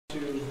To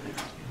the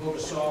book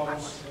of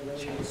Psalms, and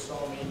then we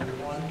Psalm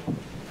 81.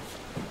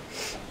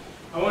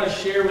 I want to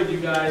share with you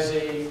guys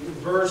a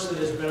verse that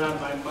has been on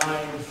my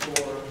mind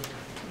for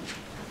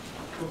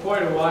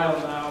quite a while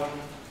now.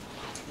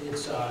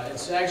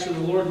 It's actually,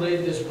 the Lord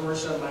laid this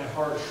verse on my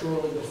heart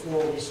shortly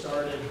before we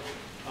started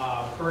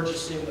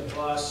purchasing the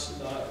bus,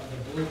 the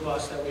blue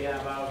bus that we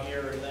have out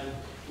here, and then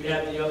we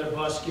had the other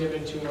bus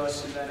given to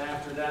us, and then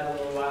after that, a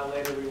little while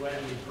later, we went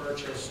and we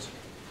purchased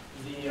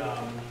the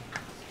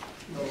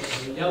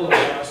yellow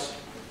bus.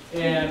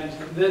 And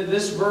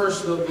this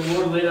verse, the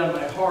Lord laid on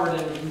my heart,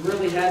 and He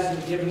really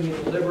hasn't given me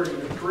the liberty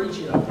to preach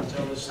it up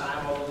until this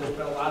time, although there's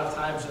been a lot of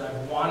times that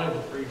I've wanted to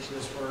preach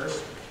this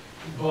verse.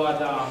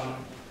 But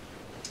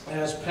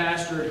as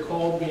Pastor had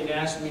called me and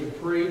asked me to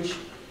preach,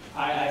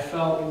 I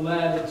felt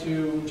led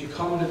to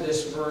come to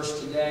this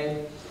verse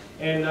today.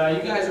 And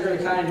you guys are going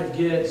to kind of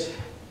get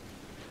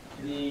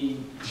the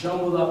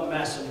jumbled up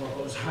mess of what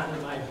goes on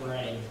in my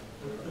brain.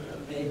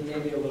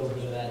 Maybe a little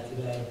bit of that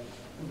today.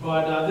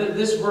 But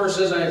this verse,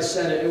 as I had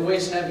said, it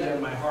weighs heavy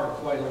on my heart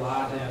quite a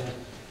lot, and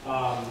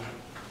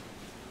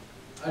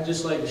I'd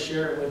just like to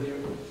share it with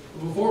you.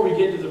 Before we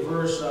get to the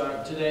verse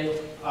today,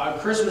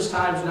 Christmas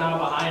time's now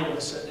behind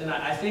us, and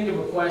I think of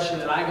a question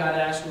that I got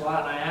asked a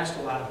lot, and I asked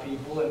a lot of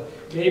people, and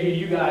maybe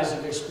you guys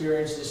have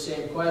experienced the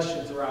same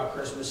question throughout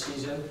Christmas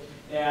season,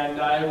 and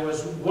it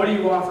was, what do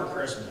you want for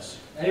Christmas?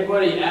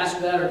 Anybody ask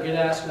that or get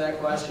asked that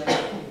question?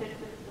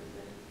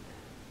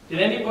 Did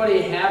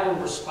anybody have a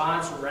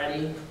response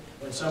ready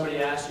when somebody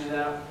asked you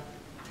that?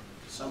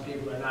 Some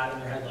people are nodding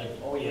their head like,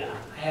 oh yeah,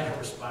 I have a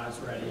response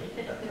ready.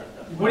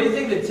 What do you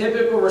think the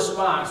typical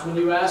response when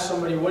you ask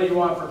somebody, what do you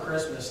want for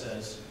Christmas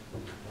is?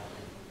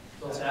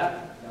 What's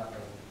that?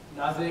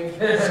 Nothing.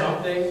 Nothing?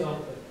 Something?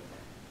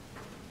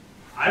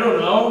 I don't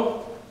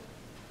know.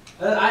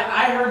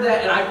 I heard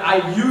that, and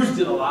I used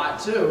it a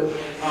lot too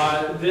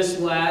this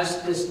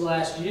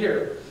last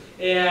year.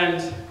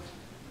 And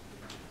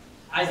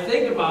I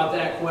think about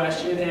that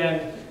question,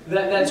 and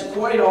that's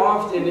quite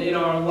often in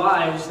our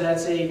lives,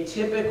 that's a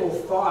typical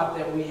thought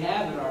that we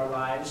have in our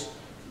lives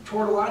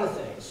toward a lot of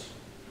things.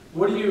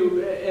 What do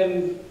you,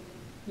 and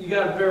you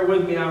got to bear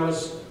with me, I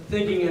was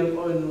thinking in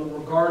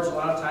regards a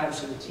lot of times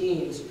to the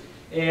teens,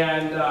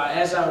 and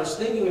as I was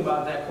thinking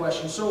about that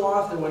question, so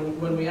often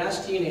when we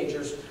ask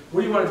teenagers,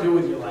 what do you want to do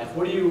with your life?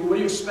 What do you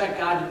expect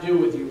God to do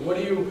with you? What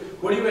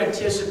do you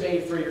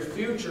anticipate for your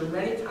future?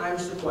 Many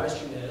times the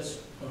question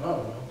is, I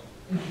don't know.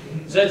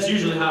 That's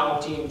usually how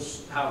it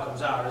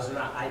comes out, is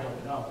not, I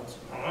don't know. It's,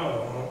 I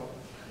don't know.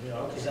 You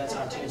know, because that's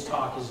how teens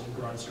talk, is in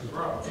grunts and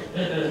groans.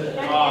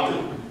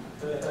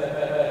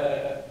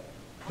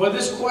 But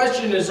this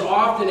question is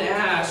often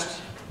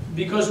asked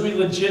because we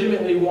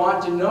legitimately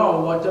want to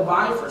know what to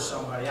buy for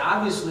somebody.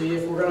 Obviously,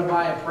 if we're going to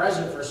buy a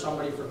present for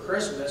somebody for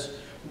Christmas,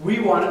 we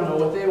want to know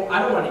what they want. I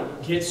don't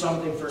want to get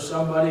something for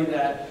somebody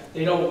that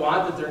they don't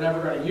want, that they're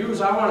never going to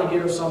use. I want to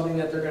give them something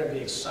that they're going to be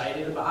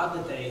excited about,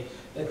 that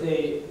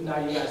they, now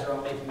you guys are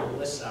all making your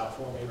lists out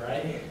for me,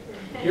 right?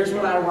 Here's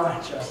what I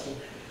want, Justin.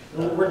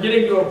 We're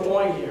getting to a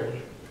point here.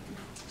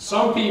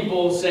 Some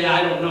people say,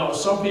 I don't know.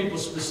 Some people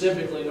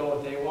specifically know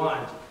what they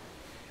want.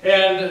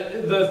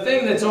 And the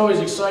thing that's always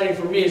exciting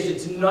for me is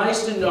it's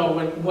nice to know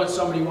what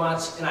somebody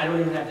wants, and I don't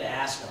even have to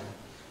ask them.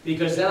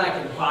 Because then I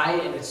can buy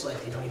it, and it's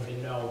like they don't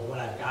even know what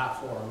I've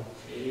got for them.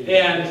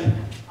 And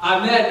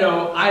on that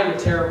note, I'm a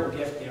terrible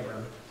gift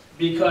giver.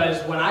 Because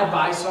when I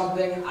buy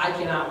something, I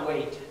cannot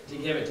wait to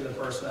give it to the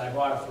person that I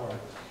bought it for.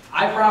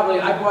 I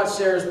bought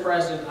Sarah's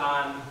present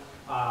on,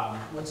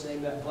 what's the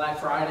name of that, Black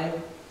Friday?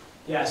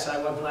 Yes,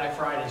 I went Black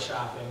Friday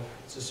shopping.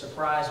 It's a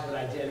surprise, but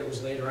I did. It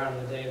was later on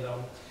in the day,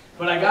 though.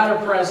 But I got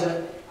her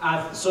present,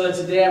 so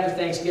that's the day after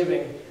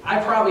Thanksgiving. I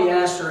probably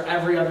asked her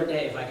every other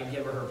day if I could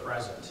give her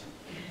present.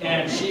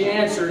 And she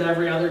answered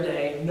every other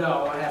day,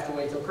 no, I have to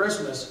wait till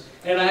Christmas.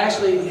 And I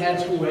actually had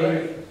to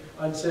wait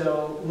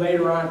until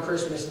later on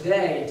Christmas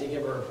Day to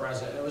give her a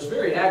present. It was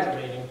very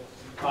aggravating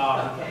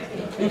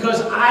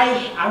because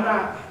I'm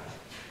not,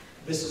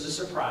 this is a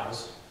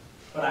surprise,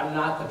 but I'm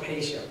not the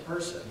patient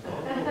person,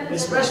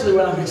 especially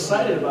when I'm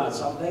excited about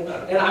something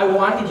and I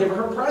want to give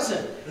her a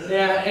present.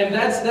 And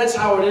that's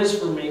how it is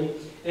for me.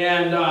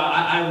 And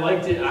I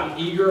liked it. I'm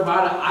eager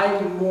about it.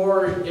 I'm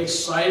more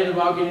excited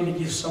about getting to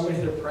give somebody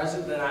their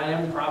present than I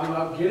am probably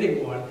about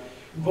getting one.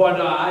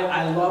 But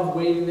I love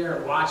waiting there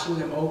and watching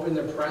them open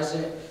their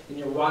present, and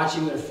you're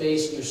watching their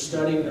face, and you're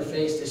studying their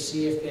face to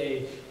see if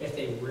they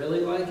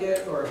really like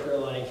it, or if they're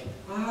like,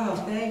 oh,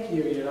 thank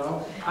you, you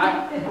know.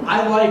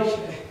 I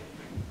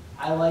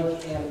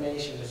like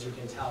animation, as you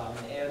can tell.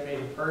 I'm an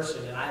animated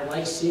person, and I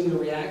like seeing the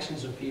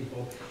reactions of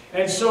people.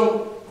 And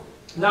so,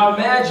 now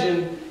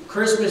imagine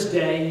Christmas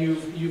Day,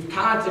 you've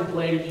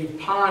contemplated, you've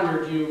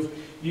pondered,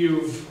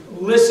 you've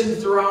listened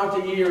throughout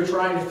the year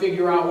trying to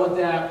figure out what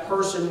that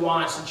person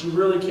wants that you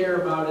really care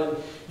about, and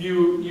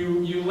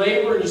you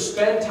labor and you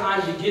spend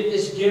time to get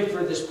this gift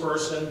for this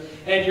person,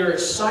 and you're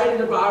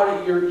excited about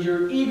it,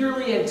 you're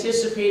eagerly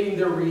anticipating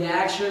their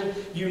reaction,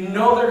 you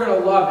know they're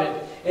going to love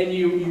it, and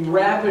you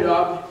wrap it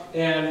up,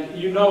 and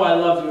you know I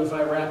love you if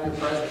I wrap your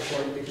present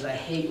for you because I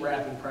hate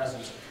wrapping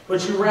presents.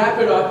 But you wrap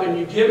it up and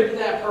you give it to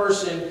that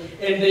person,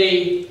 and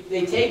they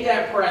take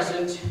that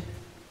present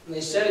and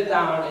they set it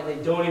down and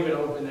they don't even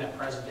open that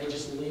present. They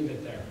just leave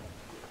it there.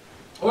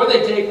 Or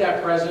they take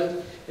that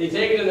present, they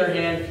take it in their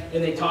hand,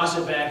 and they toss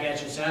it back at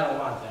you and say, I don't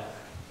want that.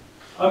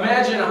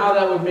 Imagine how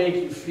that would make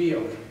you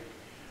feel.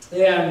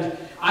 And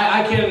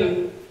I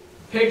can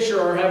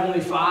picture our Heavenly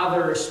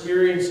Father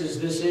experiences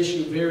this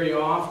issue very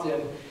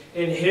often,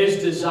 and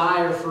His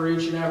desire for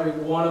each and every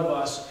one of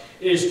us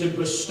is to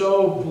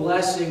bestow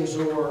blessings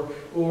or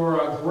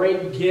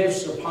great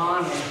gifts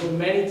upon us. But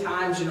many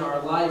times in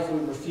our life we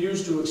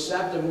refuse to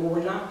accept them, or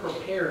we're not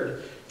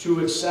prepared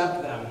to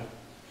accept them.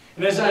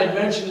 And as I had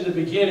mentioned in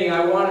the beginning,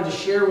 I wanted to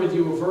share with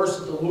you a verse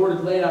that the Lord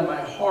had laid on my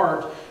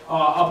heart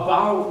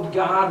about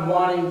God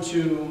wanting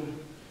to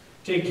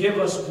give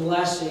us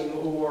blessing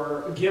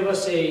or give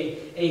us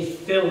a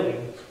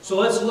filling. So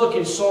let's look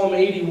in Psalm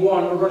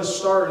 81. We're going to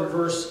start in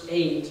verse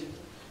 8.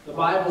 The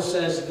Bible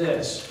says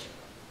this.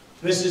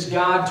 This is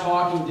God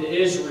talking to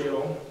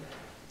Israel.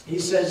 He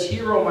says,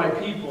 Hear, O my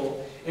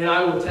people, and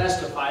I will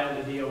testify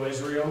unto thee, O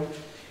Israel.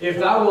 If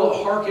thou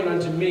wilt hearken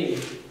unto me,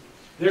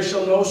 there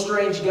shall no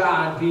strange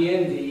God be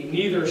in thee,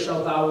 neither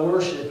shalt thou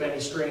worship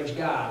any strange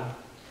God.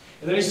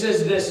 And then he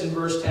says this in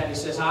verse 10. He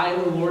says, I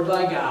am the Lord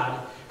thy God,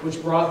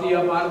 which brought thee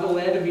up out of the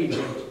land of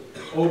Egypt.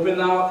 Open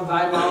thou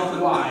thy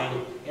mouth wide,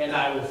 and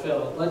I will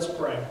fill it. Let's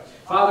pray.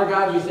 Father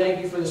God, we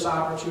thank you for this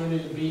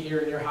opportunity to be here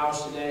in your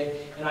house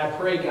today. And I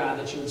pray, God,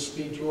 that you would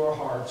speak to our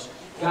hearts.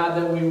 God,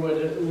 that we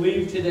would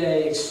leave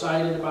today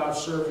excited about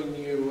serving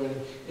you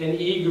and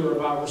eager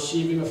about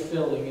receiving a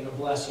filling and a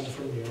blessing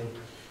from you.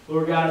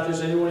 Lord God, if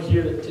there's anyone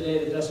here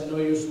today that doesn't know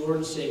you as Lord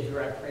and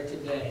Savior, I pray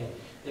today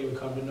they would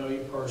come to know you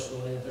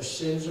personally, and that their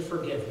sins are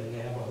forgiven and they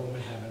have a home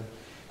in heaven.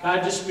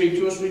 God, just speak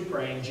to us, we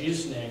pray. In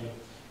Jesus' name,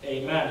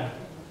 amen.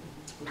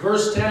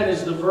 Verse 10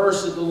 is the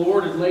verse that the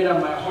Lord had laid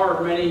on my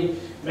heart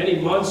many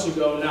months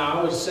ago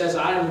now. It says,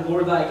 I am the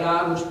Lord thy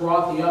God, which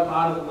brought thee up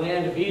out of the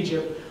land of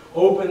Egypt.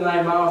 Open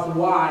thy mouth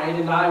wide,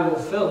 and I will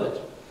fill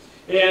it.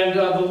 And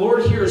the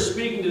Lord here is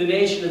speaking to the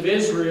nation of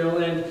Israel,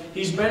 and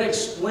He's been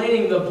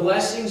explaining the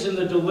blessings and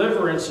the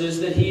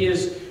deliverances that He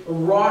has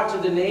wrought to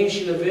the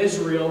nation of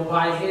Israel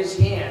by His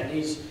hand.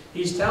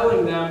 He's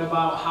telling them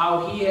about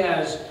how He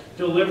has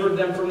delivered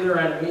them from their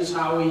enemies,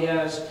 how He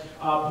has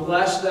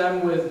blessed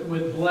them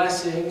with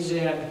blessings.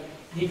 And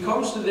He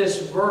comes to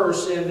this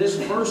verse, and this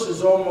verse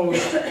is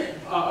almost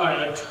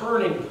a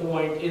turning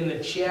point in the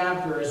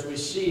chapter as we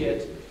see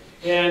it.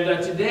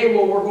 And today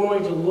what we're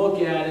going to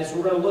look at is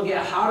we're going to look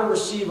at how to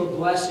receive a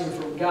blessing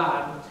from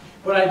God.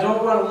 But I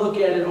don't want to look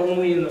at it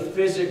only in the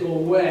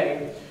physical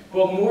way,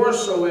 but more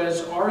so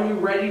as, are you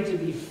ready to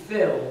be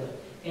filled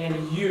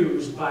and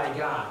used by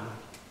God?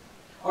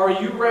 Are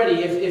you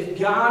ready? If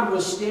God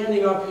was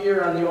standing up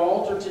here on the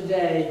altar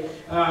today,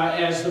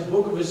 as the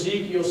book of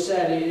Ezekiel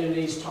said, and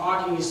he's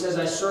talking, he says,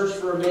 I searched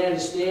for a man to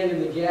stand in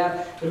the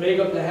gap to make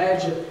up the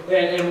hedge.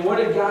 And what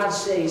did God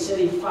say? He said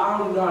he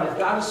found none. If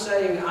God is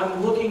saying,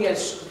 I'm looking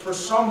for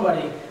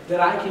somebody that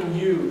I can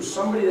use,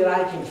 somebody that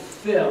I can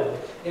fill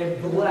and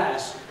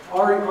bless,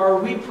 are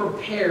we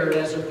prepared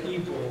as a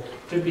people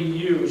to be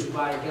used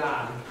by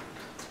God?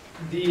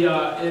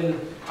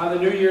 On the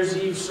New Year's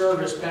Eve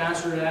service,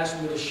 Pastor had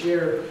asked me to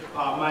share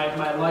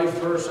my life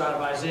verse out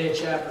of Isaiah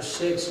chapter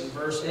 6 and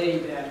verse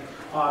 8. And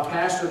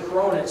Pastor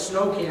Crone at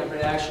Snow Camp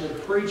had actually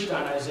preached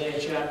on Isaiah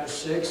chapter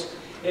 6.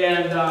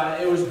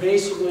 And it was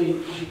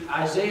basically,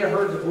 Isaiah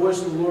heard the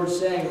voice of the Lord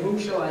saying, Whom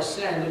shall I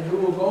send, and who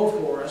will go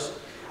for us?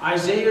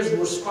 Isaiah's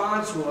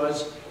response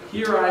was,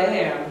 Here I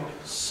am,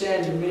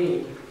 send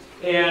me.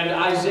 And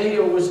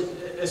Isaiah was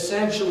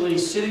essentially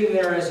sitting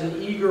there as an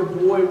eager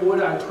boy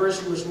would on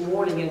Christmas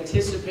morning,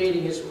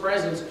 anticipating His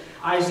presence.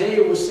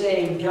 Isaiah was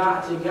saying to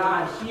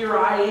God, Here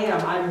I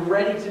am, I'm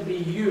ready to be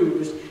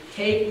used.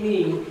 Take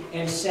me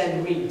and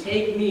send me.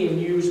 Take me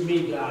and use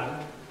me,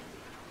 God.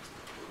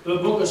 The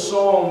book of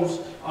Psalms,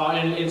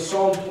 in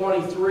Psalm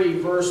 23,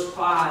 verse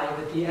 5,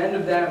 at the end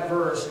of that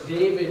verse,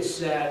 David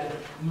said,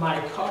 My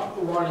cup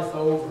runneth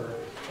over.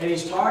 And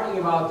he's talking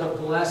about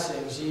the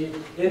blessings.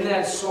 In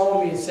that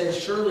psalm, he said,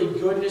 Surely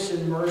goodness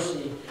and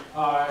mercy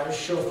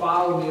shall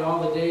follow me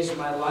all the days of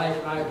my life,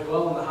 and I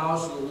dwell in the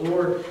house of the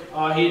Lord.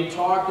 He had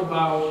talked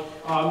about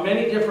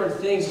many different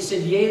things. He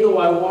said, Yea, though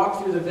I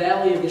walk through the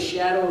valley of the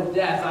shadow of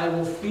death, I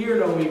will fear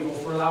no evil,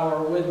 for thou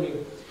art with me.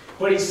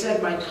 But he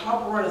said, My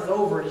cup runneth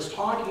over. And he's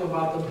talking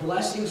about the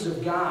blessings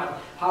of God,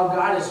 how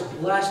God has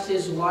blessed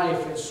his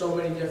life in so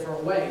many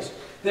different ways.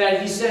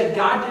 That he said,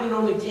 God didn't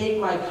only take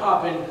my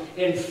cup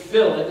and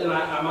fill it, and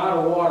I'm out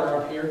of water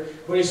up here,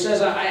 but he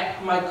says,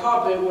 my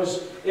cup, it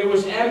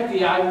was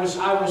empty. I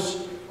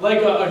was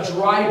like a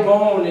dry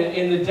bone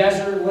in the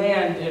desert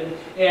land,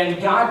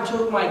 and God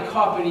took my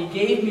cup and He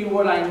gave me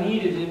what I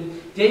needed.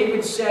 And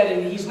David said,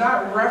 and he's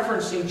not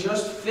referencing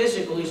just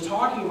physical, he's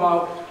talking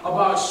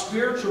about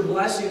spiritual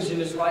blessings in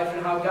his life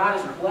and how God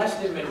has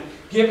blessed him and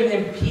given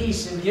him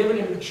peace and given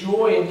him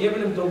joy and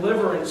given him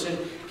deliverance and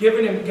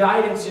given him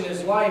guidance in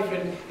his life.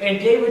 And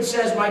David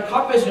says, my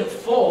cup isn't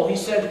full. He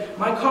said,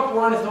 my cup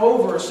runneth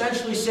over,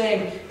 essentially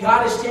saying,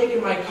 God has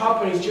taken my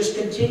cup and he's just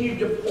continued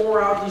to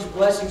pour out these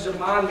blessings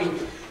upon me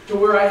to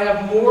where I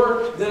have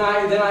more than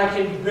I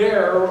can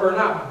bear, or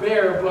not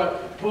bear,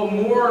 but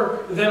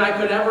more than I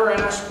could ever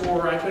ask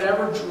for, or I could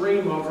ever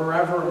dream of, or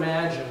ever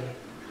imagine.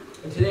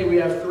 And today we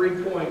have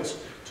 3 points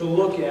to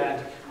look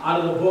at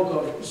out of the book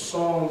of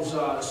Psalms,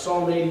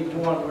 Psalm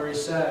 81, where he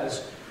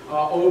says,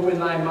 open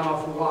thy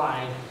mouth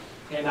wide,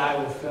 and I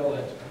will fill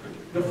it.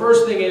 The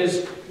first thing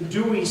is,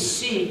 do we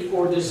seek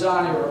or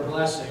desire a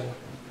blessing?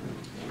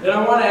 And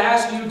I want to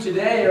ask you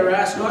today, or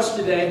ask us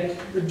today,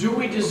 do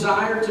we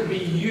desire to be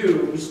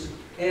used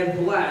and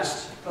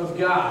blessed of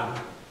God?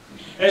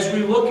 As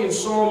we look in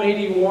Psalm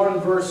 81,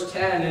 verse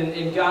 10,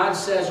 and God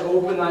says,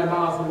 open thy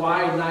mouth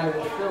wide, and I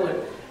will fill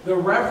it. The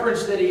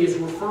reference that he is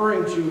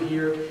referring to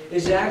here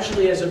is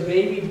actually as a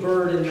baby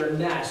bird in their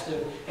nest.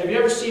 And have you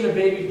ever seen a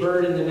baby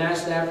bird in the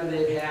nest after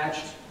they've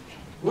hatched?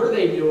 What are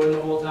they doing the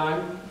whole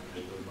time?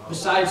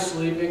 Besides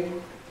sleeping?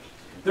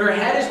 Their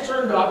head is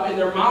turned up and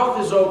their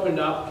mouth is opened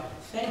up.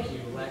 Thank you,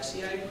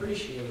 Lexi. I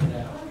appreciate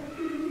that.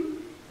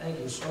 Thank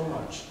you so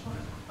much.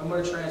 I'm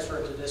going to transfer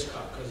it to this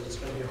cup because it's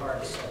going to be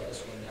hard to set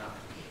this one down.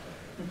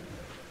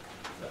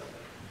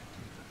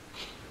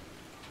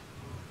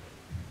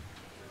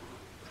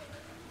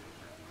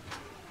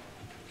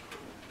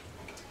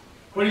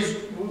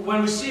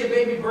 When we see a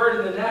baby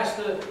bird in the nest,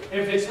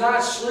 if it's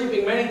not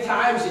sleeping, many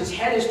times its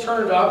head is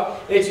turned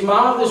up, its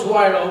mouth is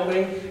wide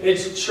open,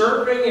 it's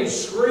chirping and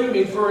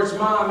screaming for its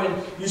mom,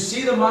 and you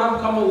see the mom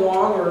come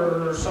along,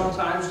 or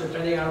sometimes,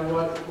 depending on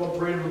what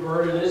breed of a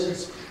bird it is,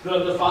 it's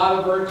the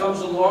father bird comes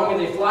along, and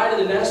they fly to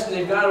the nest, and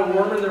they've got a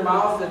worm in their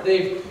mouth that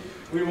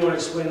we won't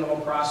explain the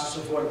whole process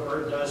of what a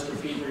bird does to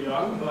feed their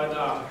young,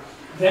 but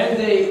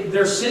then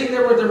they're sitting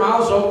there with their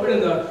mouths open,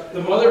 and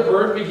the mother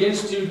bird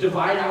begins to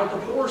divide out the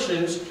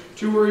portions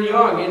to her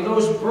young. And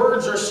those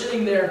birds are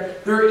sitting there,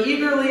 they're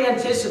eagerly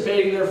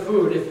anticipating their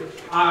food.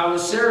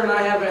 Sarah and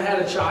I haven't had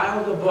a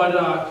child,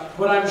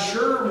 but I'm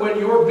sure when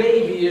your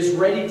baby is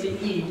ready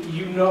to eat,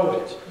 you know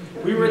it.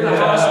 We were at the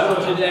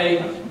hospital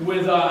today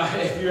with,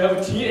 if you have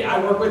a teenager, I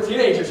work with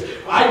teenagers.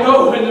 I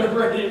know when they're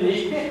ready to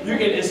eat.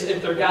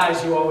 If they're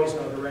guys, you always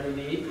know they're ready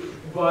to eat.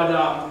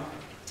 But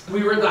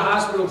we were at the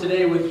hospital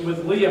today with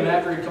Liam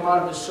after he'd come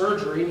out of his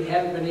surgery. He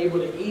hadn't been able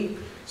to eat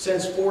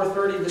since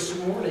 4:30 this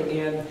morning,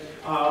 and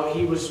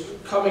he was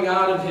coming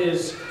out of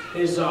his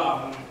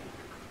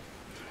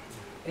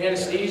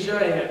anesthesia,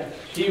 and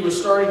he was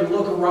starting to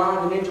look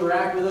around and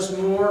interact with us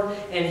more,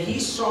 and he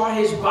saw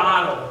his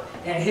bottle,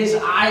 and his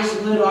eyes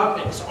lit up,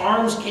 and his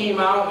arms came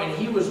out, and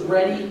he was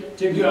ready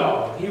to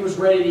go. He was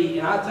ready to eat,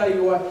 and I'll tell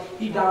you what,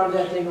 he downed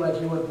that thing like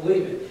you wouldn't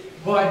believe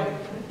it. But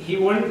he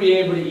wouldn't be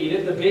able to eat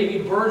it. The baby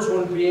birds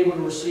wouldn't be able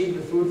to receive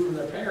the food from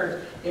their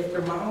parents if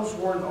their mouths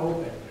weren't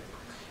open.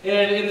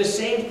 And in the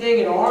same thing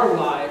in our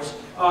lives,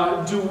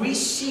 do we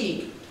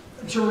seek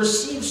to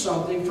receive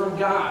something from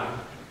God?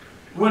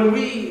 When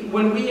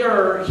we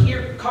are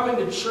here coming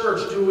to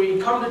church, do we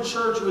come to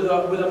church with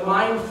a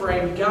mind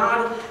frame?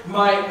 God,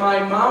 my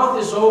mouth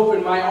is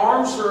open, my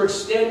arms are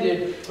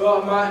extended,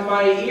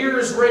 my ear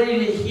is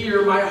ready to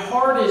hear, my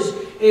heart is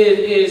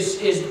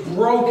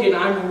broken.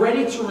 I'm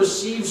ready to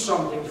receive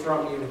something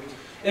from you.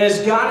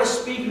 As God is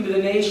speaking to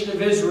the nation of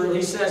Israel,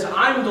 he says,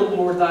 I'm the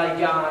Lord thy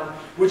God,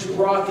 which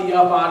brought thee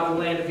up out of the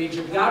land of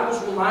Egypt. God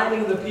was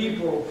reminding the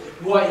people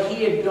what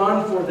he had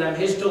done for them,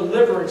 his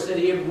deliverance that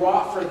he had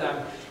wrought for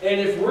them.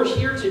 And if we're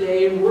here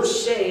today and we're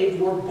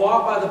saved, we're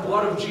bought by the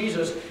blood of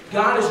Jesus,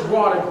 God has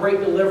wrought a great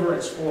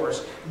deliverance for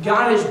us.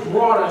 God has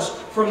brought us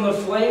from the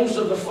flames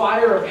of the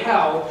fire of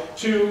hell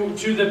to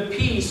the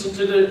peace and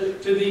to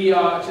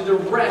the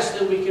rest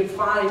that we can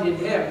find in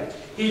him.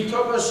 He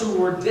took us who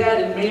were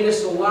dead and made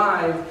us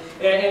alive,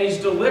 and he's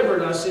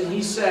delivered us, and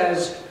he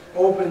says,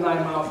 open thy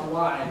mouth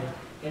wide,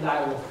 and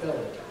I will fill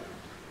it.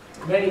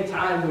 Many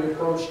times we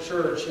approach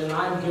church, and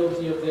I'm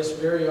guilty of this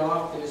very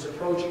often, is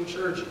approaching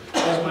church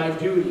as my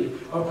duty.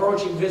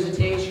 Approaching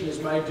visitation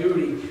is my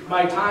duty.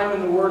 My time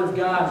in the Word of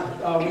God.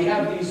 We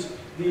have these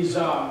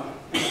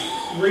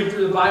read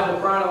through the Bible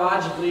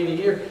chronologically in a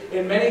year,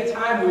 and many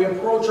times we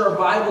approach our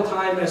Bible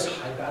time as,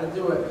 I got to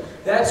do it.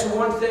 That's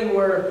one thing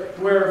where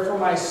for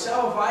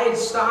myself, I had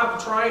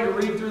stopped trying to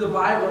read through the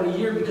Bible in a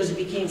year because it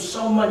became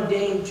so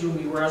mundane to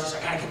me, where I was just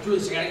like, I got to get through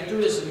this, I got to get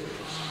through this.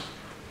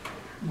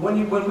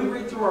 And when we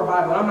read through our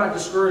Bible, I'm not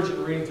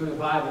discouraging reading through the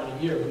Bible in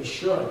a year, we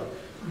should,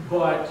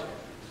 but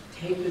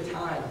take the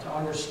time to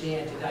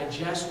understand, to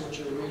digest what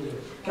you're reading.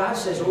 God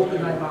says,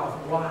 open thy mouth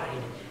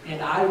wide, and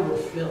I will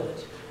fill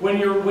it. When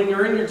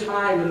you're in your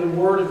time in the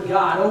Word of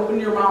God, open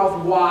your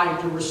mouth wide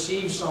to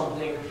receive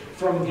something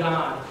from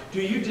God.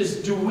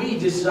 Do we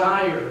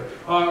desire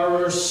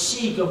or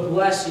seek a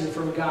blessing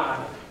from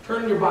God?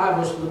 Turn your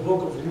Bibles to the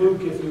book of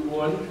Luke, if you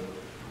would.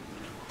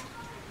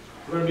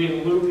 We're going to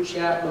be in Luke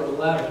chapter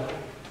 11.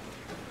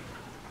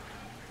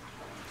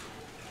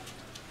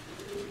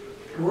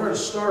 We're going to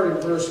start in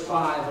verse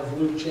 5 of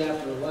Luke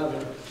chapter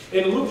 11.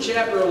 In Luke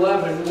chapter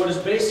 11, what has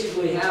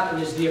basically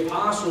happened is the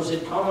apostles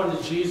had come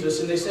unto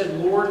Jesus and they said,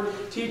 Lord,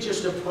 teach us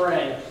to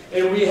pray.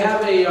 And we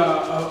have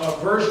a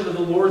version of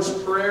the Lord's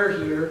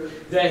Prayer here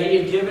that he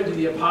had given to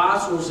the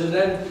apostles. And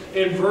then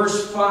in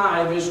verse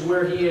 5 is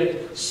where he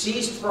had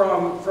ceased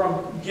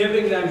from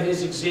giving them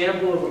his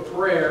example of a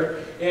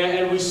prayer.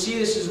 And we see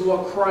this is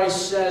what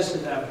Christ says to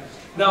them.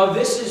 Now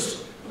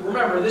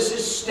remember, this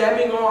is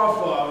stemming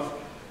off of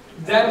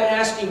them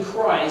asking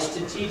Christ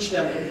to teach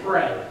them to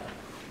pray.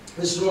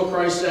 This is what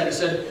Christ said. He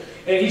said,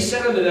 and he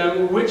said unto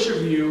them, which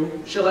of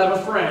you shall have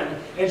a friend,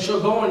 and shall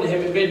go unto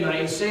him at midnight,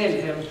 and say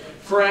unto him,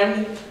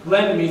 Friend,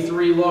 lend me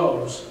 3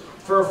 loaves.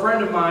 For a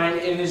friend of mine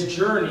in his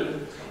journey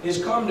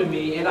is come to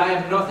me, and I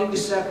have nothing to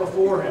set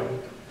before him.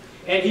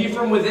 And he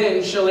from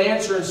within shall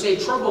answer and say,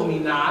 Trouble me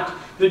not,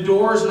 the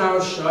door is now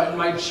shut, and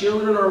my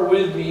children are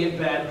with me in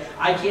bed.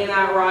 I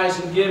cannot rise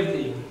and give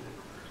thee.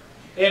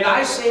 And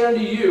I say unto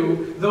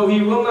you, though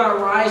he will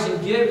not rise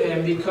and give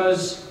him,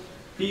 because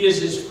he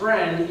is his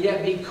friend,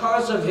 yet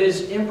because of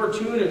his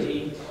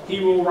importunity, he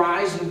will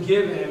rise and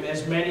give him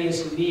as many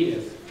as he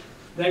needeth.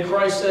 Then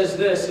Christ says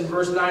this, in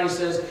verse 9 he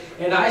says,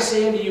 And I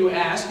say unto you,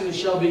 Ask, and it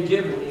shall be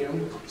given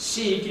you.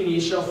 Seek, and ye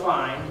shall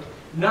find.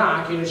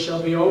 Knock, and it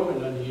shall be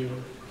opened unto you.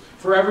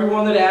 For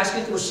everyone that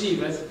asketh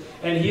receiveth,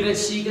 and he that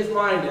seeketh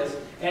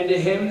findeth, and to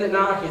him that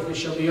knocketh it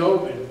shall be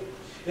opened.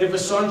 If a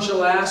son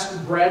shall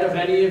ask bread of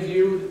any of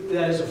you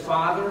that is a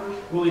father,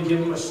 will he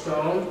give him a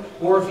stone?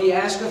 Or if he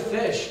ask a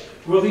fish,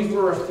 will he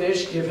for a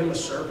fish give him a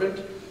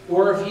serpent?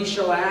 Or if he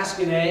shall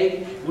ask an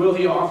egg, will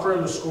he offer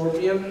him a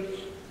scorpion?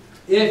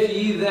 If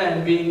ye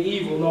then, being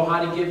evil, know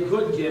how to give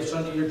good gifts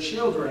unto your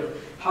children,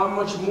 how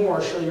much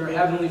more shall your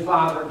heavenly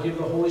Father give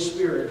the Holy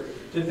Spirit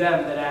to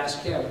them that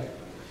ask him?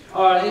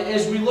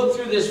 As we look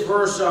through this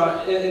verse,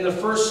 in the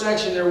first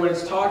section there, when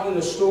it's talking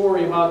the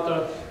story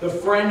about the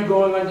friend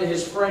going unto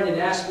his friend and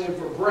asking him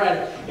for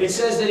bread, it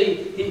says that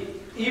he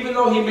even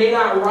though he may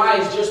not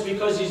rise just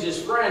because he's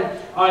his friend,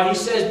 he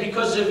says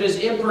because of his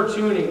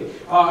importuning,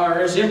 or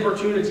his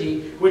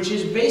importunity, which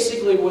is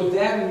basically what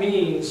that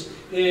means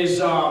is,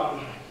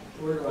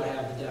 where do I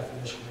have the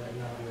definition right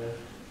now here?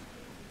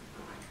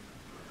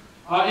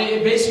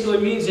 It basically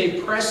means a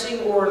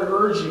pressing or an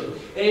urging,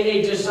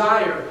 a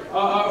desire.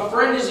 A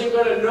friend isn't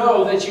going to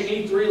know that you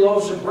need 3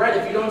 loaves of bread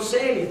if you don't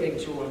say anything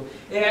to him.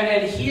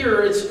 And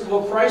here, it's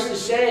what Christ is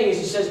saying is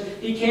he says,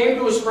 he came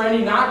to his friend,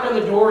 he knocked on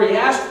the door, he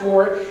asked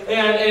for it,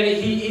 and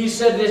he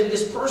said,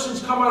 this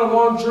person's come on a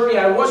long journey,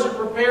 I wasn't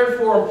prepared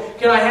for him,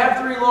 can I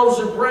have 3 loaves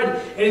of bread?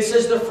 And it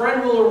says the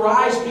friend will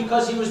arise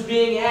because he was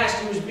being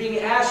asked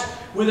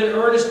with an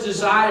earnest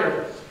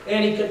desire.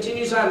 And he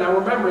continues on. Now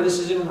remember, this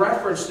is in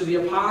reference to the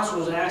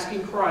apostles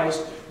asking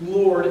Christ,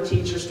 Lord,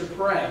 teach us to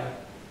pray.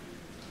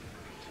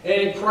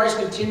 And Christ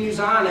continues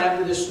on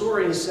after this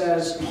story and he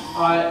says,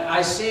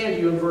 I say unto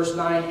you in verse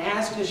 9,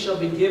 Ask and it shall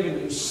be given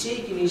you,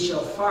 seek and ye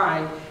shall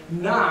find,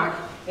 knock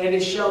and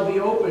it shall be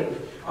opened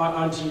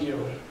unto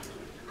you.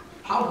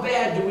 How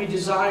bad do we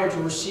desire to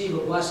receive a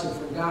blessing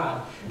from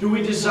God? Do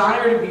we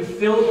desire to be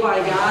filled by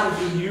God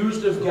and be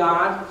used of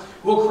God?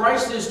 Well,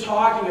 Christ is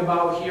talking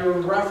about here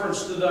in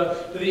reference to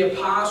the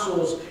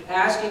apostles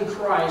asking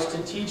Christ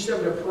to teach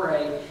them to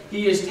pray.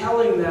 He is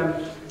telling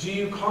them, do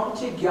you come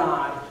to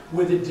God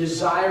with a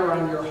desire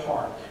on your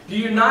heart? Do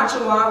you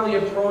nonchalantly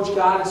approach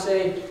God and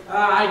say,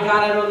 God,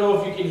 I don't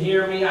know if you can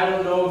hear me. I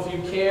don't know if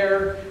you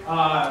care.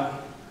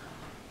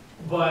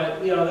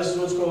 But, this is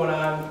what's going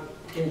on.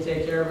 Can you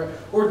take care of it?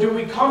 Or do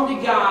we come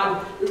to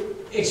God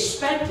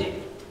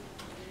expecting?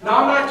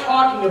 Now, I'm not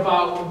talking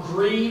about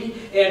greed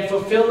and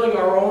fulfilling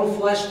our own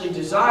fleshly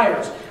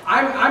desires.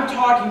 I'm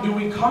talking, do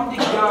we come to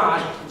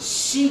God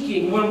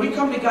seeking? When we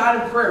come to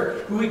God in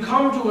prayer, do we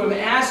come to Him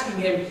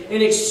asking Him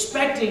and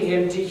expecting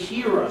Him to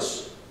hear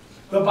us?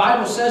 The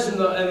Bible says in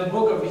the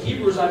book of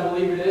Hebrews, I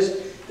believe it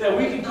is, that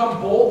we can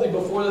come boldly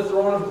before the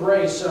throne of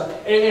grace.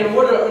 And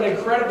what an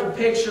incredible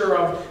picture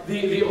of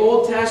the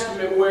Old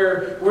Testament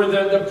where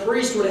the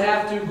priest would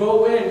have to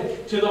go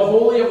in to the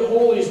Holy of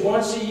Holies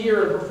once a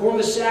year and perform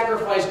the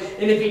sacrifice.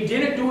 And if he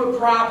didn't do it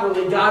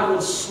properly, God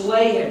would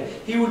slay him.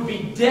 He would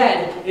be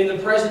dead in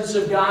the presence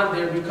of God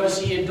there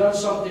because he had done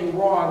something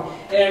wrong.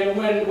 And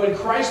when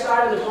Christ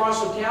died on the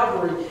cross of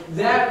Calvary,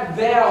 that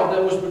veil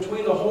that was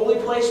between the holy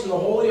place and the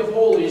Holy of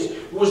Holies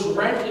was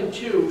rent in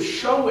two,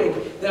 showing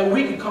that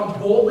we could come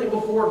boldly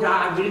before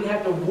God. We didn't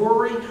have to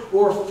worry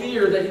or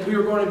fear that we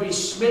were going to be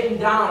smitten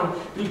down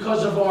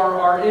because of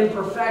our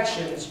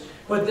imperfections,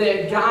 but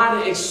that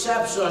God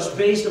accepts us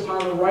based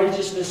upon the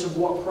righteousness of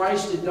what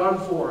Christ had done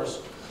for us.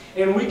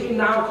 And we can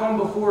now come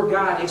before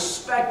God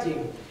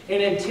expecting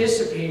and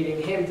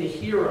anticipating Him to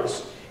hear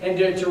us and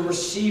to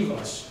receive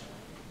us.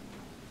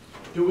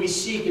 Do we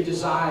seek a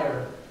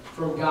desire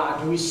from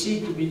God? Do we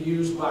seek to be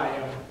used by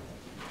Him?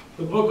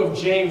 The book of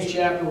James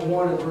chapter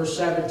 1 and verse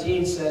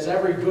 17 says,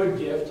 Every good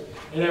gift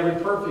and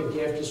every perfect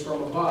gift is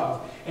from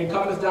above, and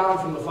cometh down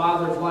from the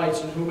Father of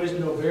lights, in whom is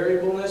no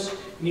variableness,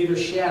 neither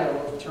shadow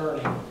of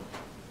turning.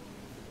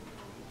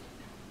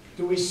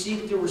 Do we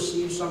seek to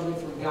receive something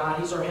from God?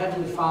 He's our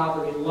Heavenly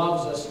Father. He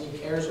loves us and He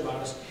cares about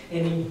us.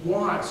 And He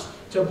wants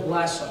to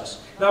bless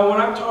us. Now,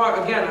 when I'm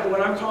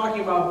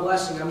talking about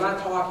blessing, I'm not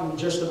talking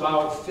just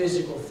about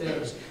physical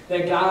things.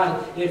 That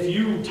God, if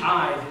you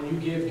tithe and you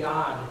give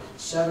God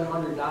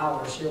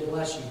 $700, He'll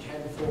bless you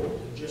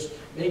tenfold. And just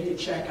make the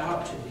check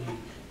out to the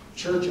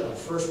Church of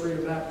First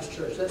Freedom Baptist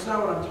Church. That's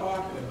not what I'm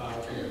talking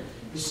about here.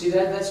 You see,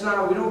 that's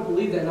not, we don't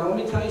believe that. Now, let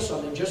me tell you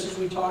something. Just as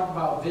we talked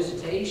about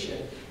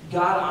visitation,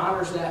 God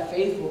honors that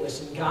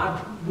faithfulness. And God,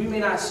 we may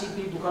not see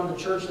people come to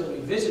church that we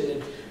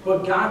visited,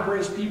 but God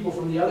brings people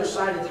from the other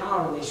side of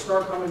town and they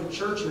start coming to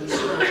church and the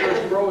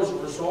church grows as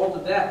a result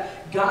of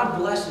that. God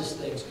blesses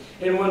things.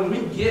 And when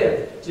we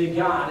give to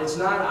God, it's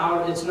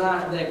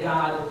not that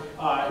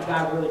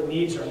God really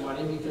needs our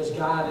money, because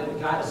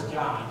God is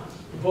God.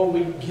 But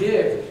we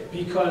give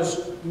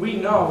because we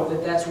know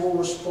that that's what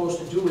we're supposed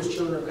to do as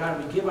children of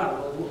God. We give out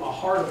of a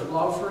heart of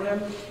love for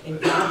Him, and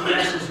God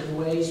blesses in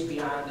ways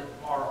beyond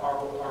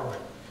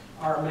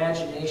our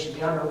imagination,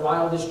 beyond our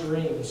wildest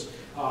dreams.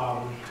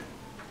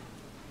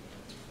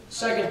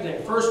 Second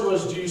thing. First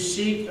was, do you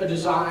seek or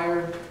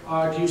desire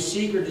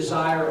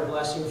a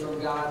blessing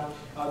from God?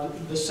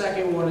 The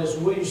second one is,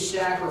 will you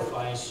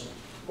sacrifice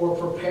or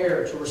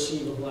prepare to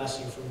receive a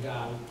blessing from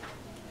God?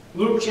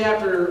 Luke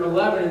chapter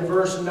 11 and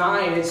verse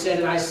 9, it said,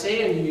 "And I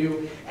say unto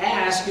you,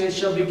 ask, and it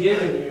shall be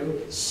given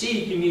you.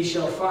 Seek, and ye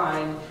shall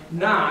find.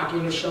 Knock,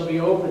 and it shall be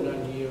opened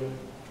unto you."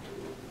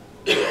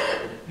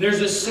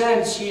 There's a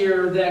sense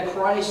here that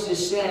Christ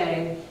is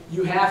saying,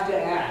 you have to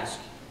ask.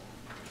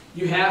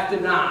 You have to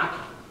knock.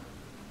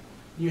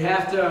 You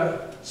have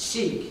to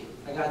seek.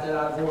 I got that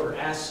out of order.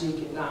 Ask, seek,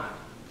 and knock.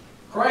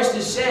 Christ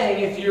is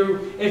saying, if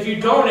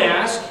you don't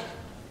ask,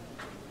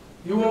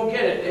 you won't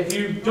get it. If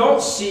you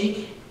don't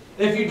seek,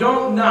 if you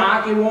don't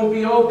knock, it won't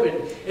be open.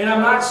 And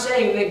I'm not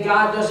saying that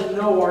God doesn't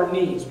know our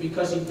needs,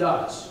 because He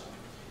does.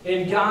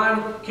 And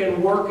God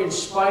can work in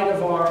spite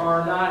of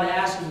our not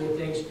asking of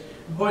things.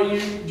 But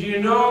do you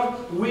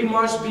know we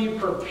must be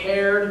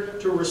prepared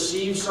to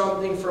receive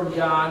something from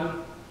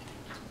God?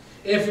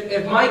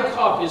 If my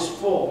cup is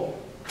full,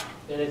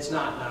 and it's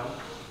not now,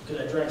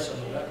 because I drank some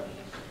of it.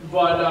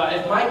 But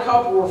if my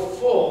cup were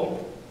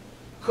full,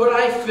 could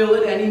I fill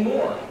it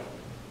anymore?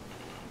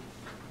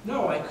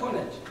 No, I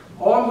couldn't.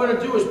 All I'm going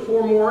to do is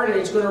pour more in and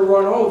it's going to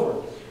run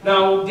over.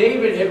 Now,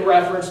 David had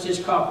referenced his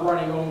cup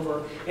running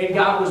over, and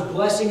God was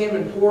blessing him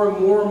and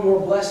pouring more and more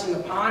blessing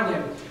upon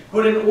him.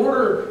 But in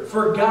order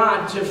for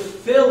God to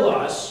fill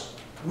us,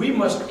 we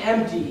must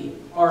empty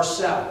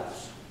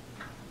ourselves.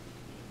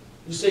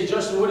 You say,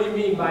 Justin, what do you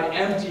mean by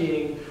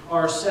emptying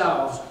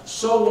ourselves?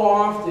 So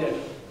often,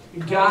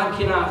 God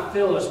cannot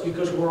fill us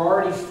because we're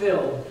already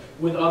filled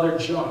with other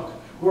junk.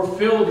 We're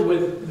filled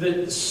with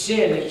the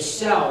sin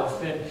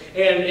itself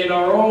and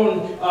our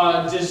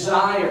own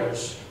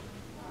desires.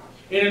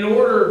 And in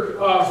order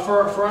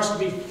for us to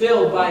be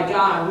filled by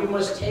God, we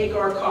must take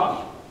our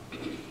cup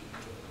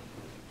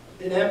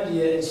and empty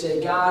it and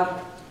say,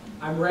 God,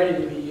 I'm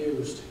ready to be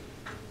used.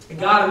 And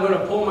God, I'm going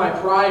to pull my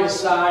pride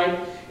aside,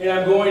 and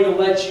I'm going to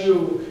let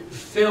you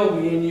fill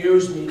me and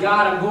use me.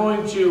 God, I'm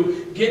going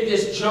to get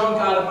this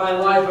junk out of my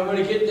life. I'm going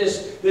to get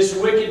this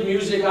wicked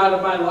music out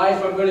of my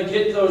life. I'm going to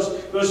get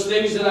those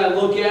things that I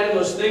look at and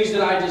those things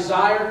that I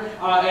desire.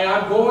 And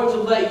I'm going to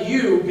let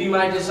you be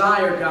my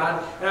desire,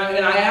 God.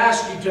 And I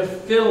ask you to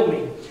fill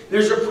me.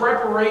 There's a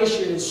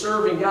preparation in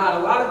serving God.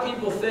 A lot of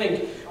people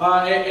think,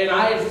 and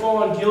I had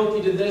fallen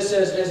guilty to this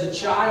as a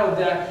child,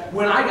 that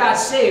when I got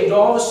saved,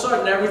 all of a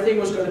sudden everything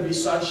was going to be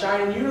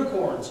sunshine and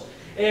unicorns.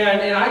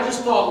 And I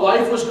just thought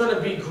life was going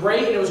to be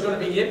great, and it was going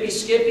to be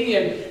yippee-skippy,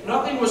 and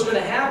nothing was going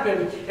to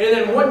happen. And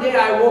then one day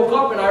I woke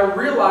up and I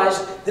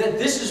realized that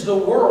this is the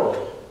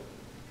world.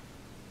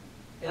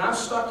 And I'm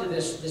stuck to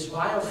this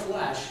vile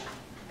flesh,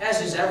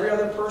 as is every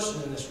other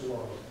person in this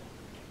world.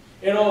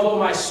 And although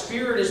my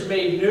spirit is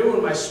made new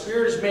and my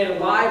spirit is made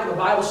alive, the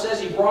Bible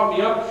says He brought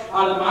me up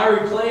out of the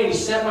miry clay and He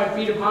set my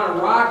feet upon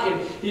a rock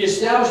and He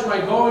established my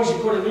goings. He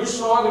put a new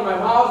song in my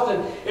mouth,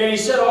 and He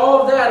said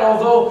all of that.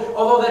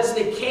 Although that's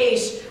the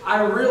case,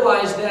 I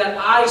realized that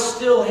I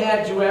still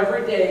had to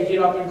every day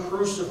get up and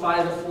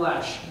crucify the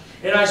flesh.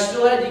 And I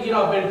still had to get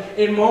up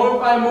and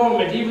moment by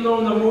moment, even though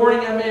in the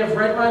morning I may have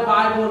read my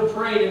Bible and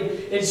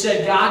prayed and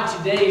said, God,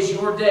 today is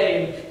your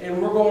day,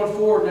 and we're going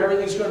forward, and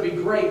everything's going to be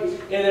great.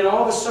 And then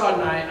all of a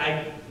sudden,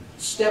 I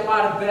step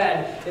out of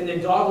bed, and the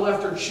dog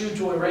left her chew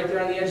toy right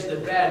there on the edge of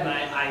the bed,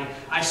 and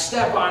I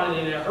step on it,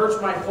 and it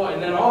hurts my foot,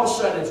 and then all of a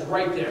sudden, it's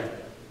right there.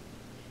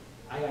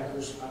 I got to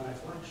crucify my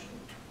flesh.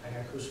 I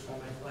got to crucify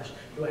my flesh.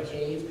 Do I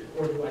cave,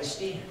 or do I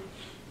stand?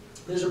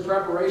 There's a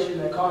preparation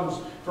that comes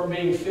from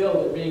being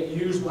filled and being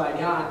used by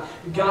God.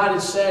 God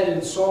has said in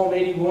Psalm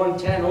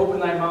 81:10, open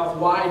thy mouth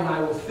wide and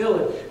I will fill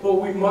it. But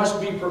we must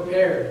be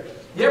prepared.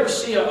 You ever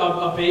see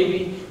a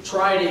baby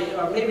try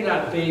to, maybe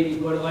not a baby,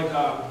 but like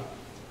a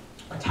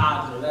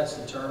toddler, that's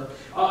the term.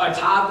 A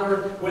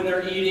toddler, when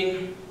they're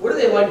eating, what do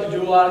they like to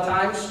do a lot of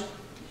times?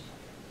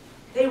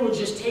 They will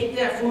just take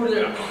that food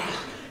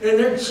and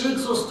their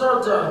cheeks will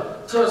start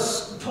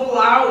to pull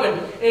out,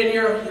 and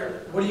you're,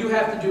 what do you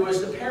have to do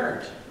as the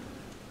parent?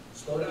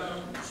 Slow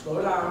down,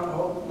 slow down.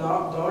 Oh,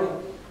 no,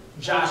 don't.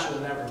 Joshua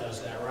never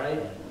does that, right?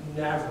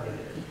 Never.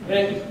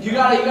 And you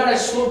gotta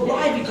slow.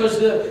 Why? Because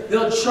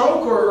they'll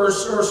choke or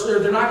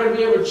they're not going to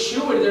be able to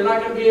chew it. They're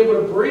not going to be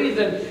able to breathe,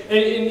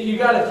 and you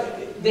gotta.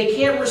 They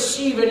can't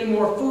receive any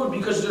more food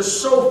because they're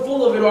so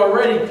full of it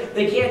already.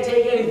 They can't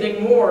take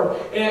anything more,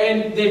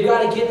 and they've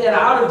got to get that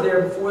out of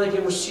there before they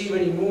can receive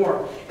any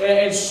more.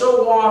 And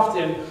so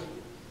often,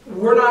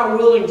 we're not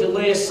willing to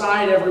lay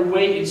aside every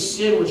weight and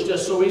sin which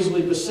does so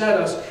easily beset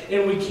us,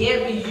 and we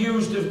can't be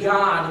used of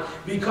God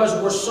because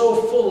we're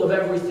so full of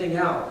everything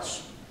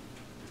else.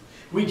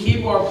 We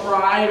keep our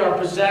pride, our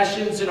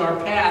possessions, and our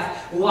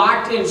path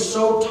locked in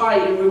so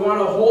tight, and we want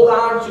to hold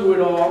on to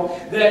it all,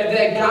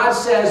 that God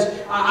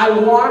says, I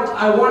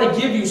want to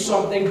give you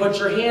something, but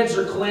your hands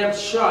are clamped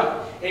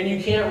shut, and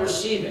you can't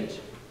receive it.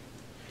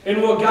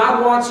 And what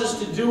God wants us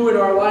to do in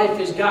our life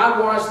is God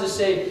wants to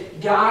say,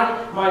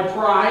 God, my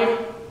pride,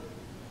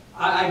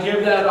 I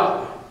give that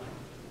up.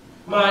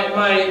 My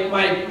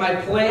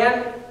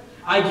plan,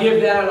 I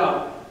give that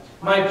up.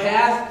 My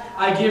path,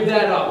 I give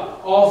that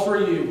up. All for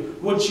you.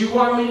 What you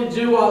want me to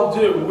do, I'll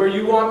do. Where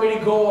you want me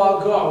to go,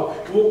 I'll go.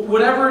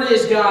 Whatever it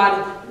is,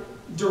 God,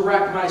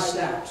 direct my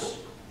steps.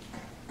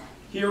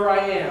 Here I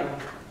am.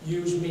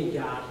 Use me,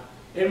 God.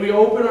 And we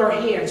open our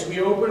hands, we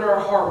open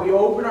our heart, we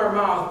open our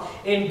mouth,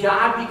 and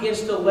God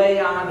begins to lay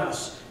on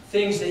us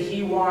things that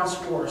He wants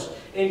for us.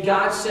 And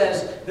God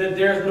says that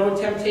there's no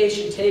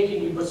temptation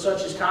taking you but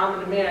such is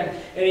common to man.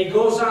 And He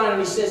goes on and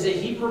He says that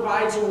He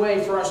provides a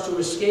way for us to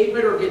escape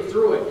it or get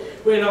through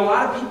it. When a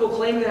lot of people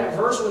claim that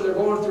verse when they're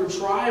going through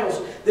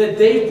trials that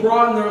they've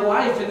brought in their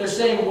life, and they're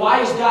saying,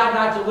 why is God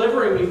not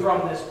delivering me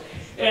from this?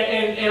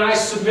 And I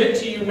submit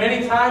to you,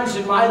 many times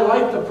in my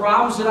life, the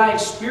problems that I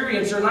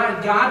experience are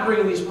not God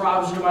bringing these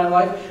problems into my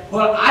life,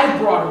 but I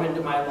brought them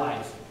into my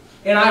life.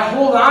 And I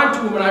hold on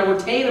to them, and I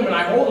retain them, and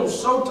I hold them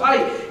so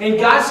tight. And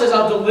God says,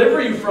 I'll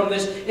deliver you from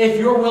this if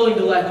you're willing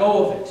to let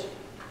go of it.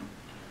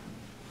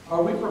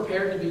 Are we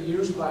prepared to be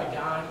used by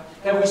God?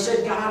 Have we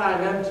said,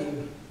 God, I'm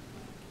empty?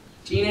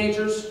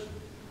 Teenagers,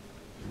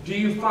 do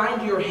you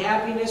find your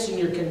happiness and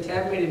your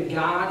contentment in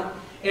God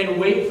and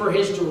wait for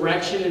His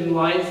direction in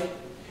life,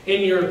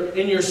 in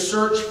your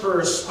search for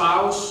a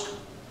spouse?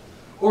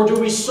 Or do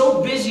we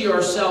so busy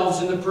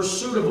ourselves in the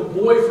pursuit of a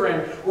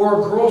boyfriend or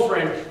a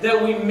girlfriend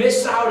that we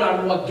miss out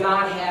on what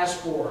God has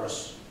for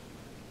us?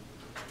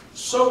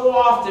 So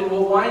often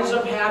what winds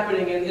up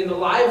happening in the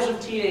lives of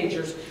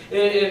teenagers,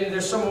 and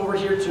there's some over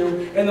here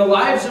too, in the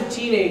lives of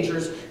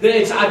teenagers, that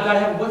it's, I've got to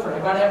have a boyfriend,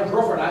 I've got to have a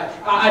girlfriend,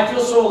 I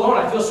feel so alone,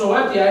 I feel so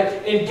empty.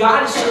 And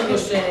God is sitting there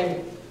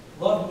saying,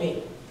 love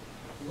me,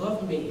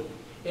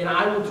 and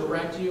I will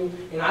direct you,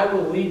 and I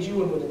will lead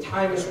you, and when the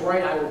time is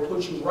right, I will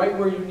put you right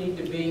where you need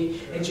to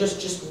be, and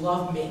just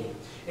love me.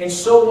 And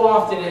so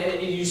often,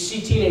 you see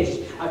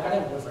teenagers, I've got to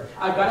have a boyfriend,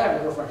 I've got to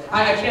have a girlfriend,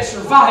 I can't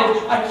survive,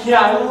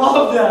 I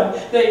love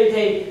them.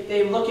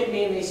 They look at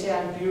me and they say,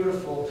 I'm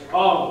beautiful.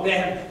 Oh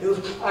man,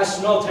 I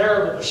smell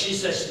terrible, but she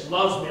says she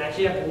loves me, I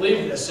can't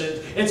believe this.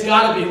 It's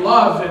got to be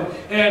love.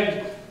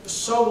 And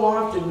so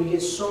often, we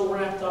get so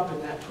wrapped up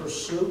in that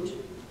pursuit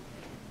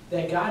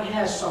that God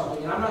has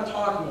something, and I'm not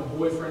talking a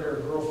boyfriend or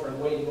a girlfriend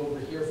waiting over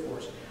here for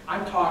us.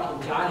 I'm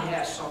talking God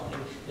has something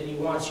that He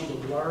wants you to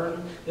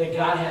learn, that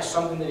God has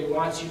something that He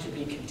wants you to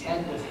be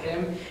content with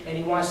Him, and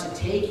He wants to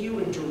take you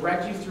and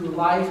direct you through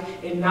life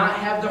and not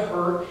have the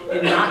hurt,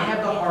 and not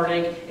have the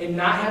heartache, and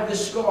not have the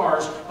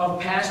scars of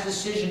past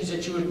decisions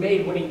that you had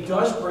made when He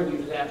does bring you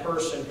to that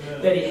person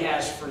that He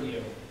has for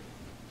you.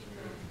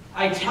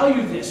 I tell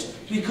you this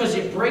because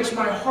it breaks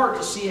my heart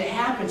to see it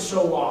happen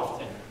so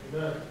often.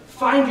 Amen.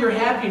 Find your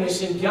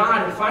happiness in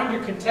God and find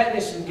your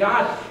contentness in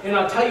God. And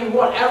I'll tell you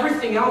what,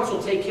 everything else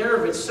will take care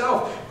of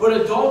itself. But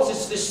adults,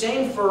 it's the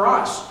same for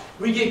us.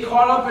 We get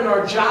caught up in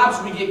our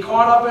jobs, we get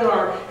caught up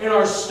in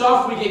our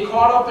stuff, we get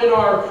caught up in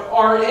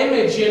our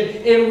image,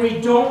 and we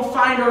don't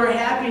find our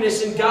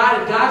happiness in God.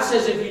 And God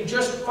says, if you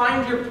just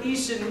find your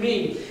peace in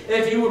me,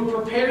 if you would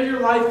prepare your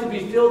life to be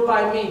filled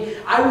by me,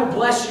 I will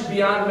bless you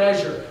beyond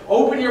measure.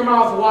 Open your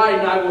mouth wide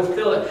and I will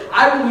fill it.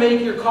 I will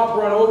make your cup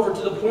run over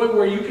to the point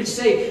where you can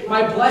say,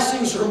 my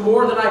blessings are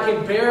more than I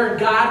can bear. And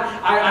God,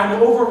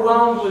 I'm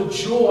overwhelmed with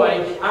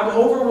joy. I'm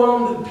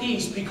overwhelmed with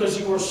peace because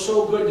you are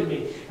so good to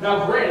me.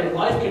 Now granted,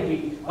 life can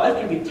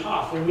be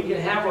tough, and we can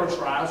have our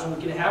trials and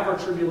we can have our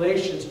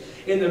tribulations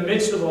in the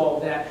midst of all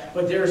of that,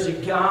 but there's a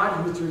God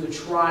who through the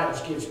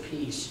trials gives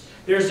peace.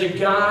 There's a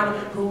God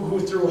who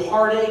through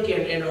heartache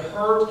and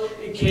hurt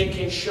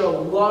can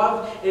show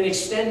love and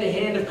extend a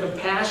hand of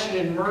compassion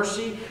and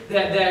mercy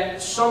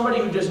that somebody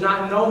who does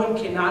not know Him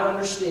cannot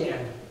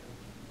understand.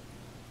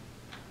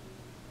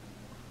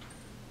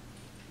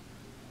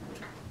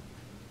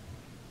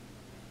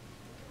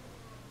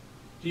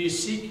 Do you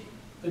seek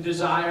a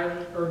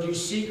desire, or do you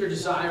seek or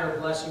desire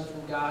a blessing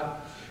from God?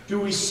 Do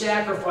we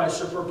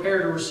sacrifice or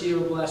prepare to receive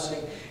a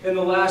blessing? And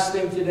the last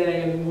thing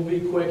today, and we'll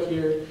be quick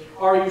here,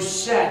 are you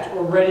set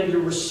or ready to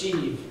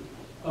receive?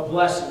 a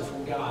blessing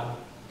from God.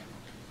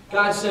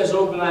 God says,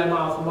 open thy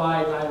mouth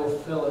wide and I will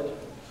fill it.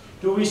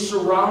 Do we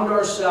surround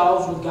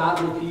ourselves with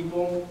godly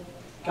people,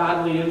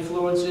 godly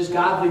influences,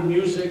 godly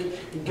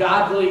music,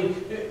 godly...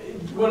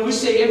 When we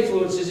say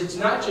influences, it's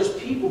not just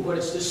people, but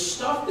it's the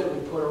stuff that we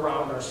put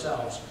around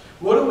ourselves.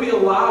 What do we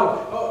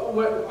allow?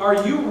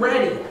 Are you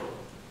ready?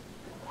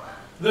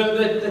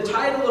 The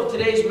title of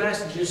today's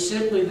message is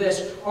simply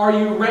this: are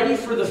you ready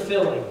for the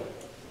filling?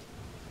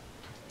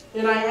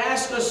 And I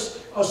ask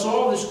us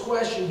all this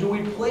question: do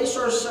we place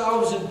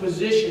ourselves in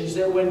positions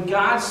that when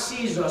God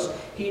sees us,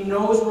 He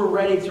knows we're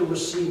ready to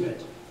receive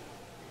it?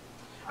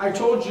 I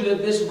told you that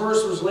this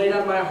verse was laid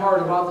on my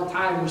heart about the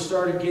time we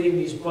started getting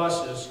these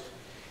buses.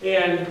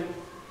 And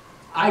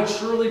I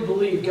truly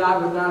believe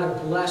God would not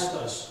have blessed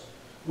us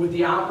with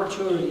the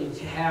opportunity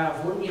to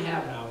have, what do we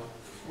have now?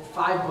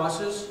 5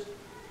 buses?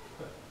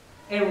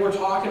 And we're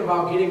talking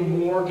about getting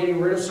more, getting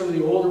rid of some of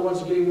the older ones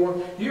and getting more.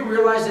 Do you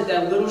realize that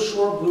that little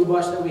short blue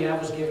bus that we have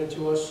was given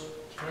to us?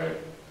 Right.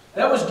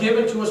 That was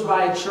given to us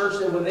by a church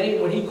that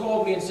when he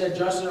called me and said,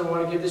 Justin, I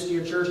want to give this to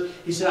your church,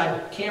 he said,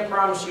 I can't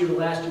promise you to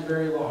last you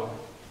very long.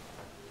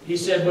 He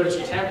said, but it's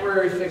a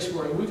temporary fix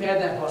for you. We've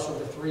had that bus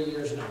over 3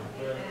 years now.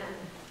 Yeah.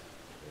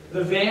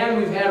 The van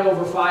we've had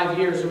over 5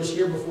 years. It was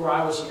here before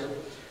I was here.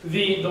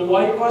 The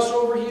white bus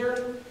over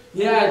here,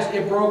 yeah,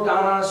 it broke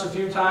down on us a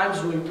few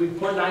times. We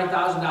put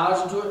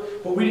 $9,000 into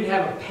it, but we didn't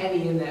have a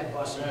penny in that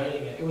bus in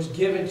getting it. It was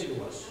given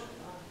to us.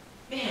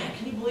 Man,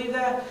 can you believe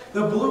that?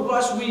 The blue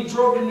bus, we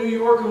drove to New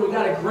York and we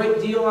got a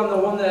great deal on the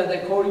one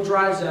that Cody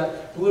drives,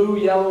 that blue,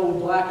 yellow,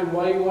 black, and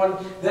white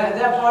one. That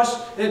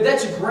bus,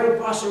 that's a great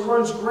bus. It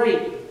runs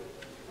great.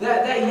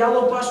 That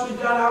yellow bus we've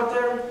got out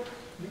there,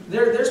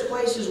 there's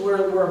places where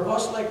a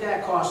bus like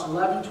that costs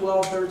 $11,000,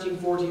 $12,000,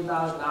 $13,000,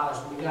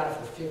 $14,000. We got it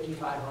for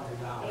 $5,500.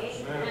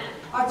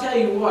 I'll tell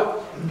you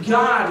what,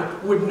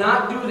 God would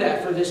not do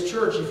that for this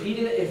church if He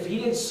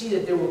didn't see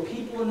that there were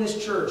people in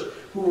this church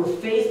who were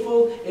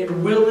faithful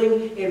and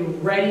willing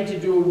and ready to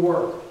do a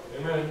work.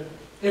 Amen.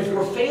 If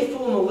we're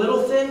faithful in the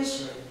little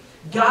things,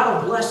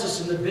 God will bless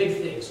us in the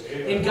big things.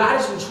 Amen. And God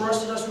has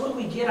entrusted us. What do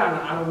we get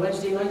on a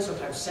Wednesday night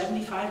sometimes?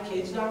 75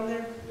 kids down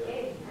there?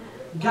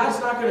 God's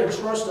not going to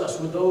trust us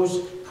with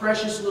those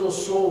precious little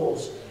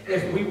souls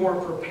if we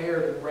weren't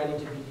prepared and ready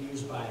to be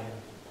used by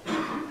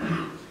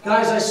Him.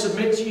 Guys, I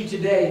submit to you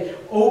today,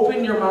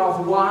 open your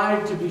mouth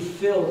wide to be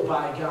filled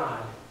by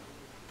God.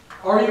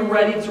 Are you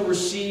ready to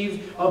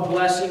receive a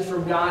blessing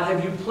from God?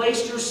 Have you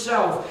placed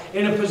yourself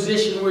in a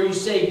position where you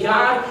say,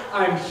 God,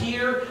 I'm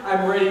here,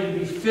 I'm ready to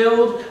be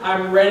filled,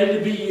 I'm ready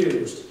to be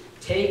used.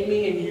 Take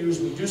me and use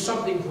me. Do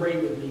something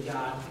great with me,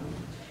 God.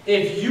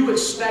 If you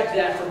expect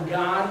that from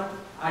God,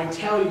 I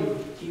tell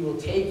you, He will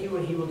take you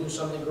and He will do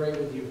something great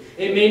with you.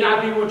 It may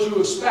not be what you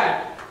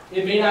expect.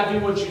 It may not be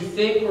what you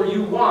think or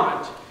you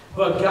want.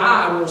 But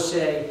God will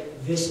say,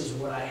 this is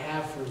what I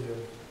have for you.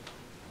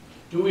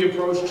 Do we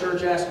approach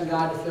church asking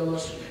God to fill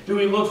us? Do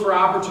we look for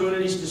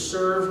opportunities to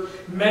serve?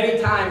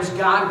 Many times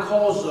God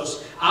calls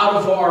us out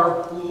of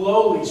our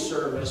lowly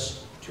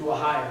service to a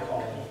higher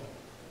calling.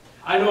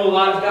 I know a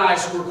lot of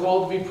guys who were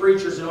called to be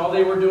preachers, and all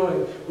they were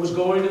doing was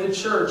going to the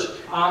church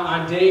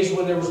on days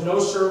when there was no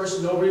service,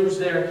 nobody was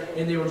there,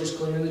 and they were just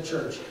cleaning the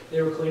church.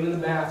 They were cleaning the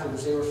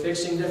bathrooms. They were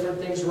fixing different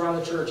things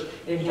around the church.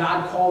 And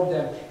God called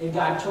them, and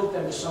God took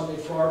them to something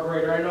far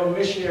greater. I know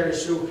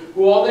missionaries who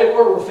all they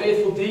were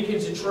faithful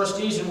deacons and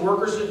trustees and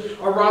workers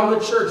around the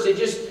church. They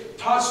just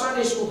taught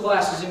Sunday school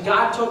classes, and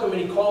God took them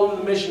and He called them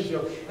to the mission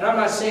field. And I'm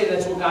not saying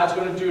that's what God's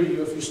going to do to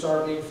you if you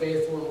start being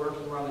faithful and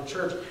working around the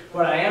church.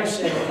 But I am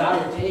saying that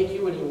God will take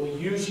you and He will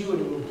use you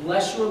and He will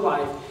bless your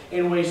life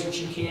in ways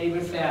that you can't even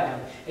fathom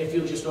if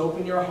you'll just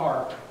open your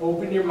heart,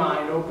 open your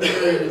mind, open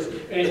your ears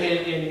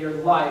and your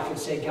life and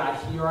say, God,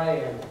 here I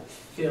am.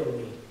 Fill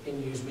me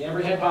and use me.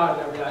 Every head bowed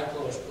and every eye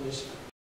closed, please.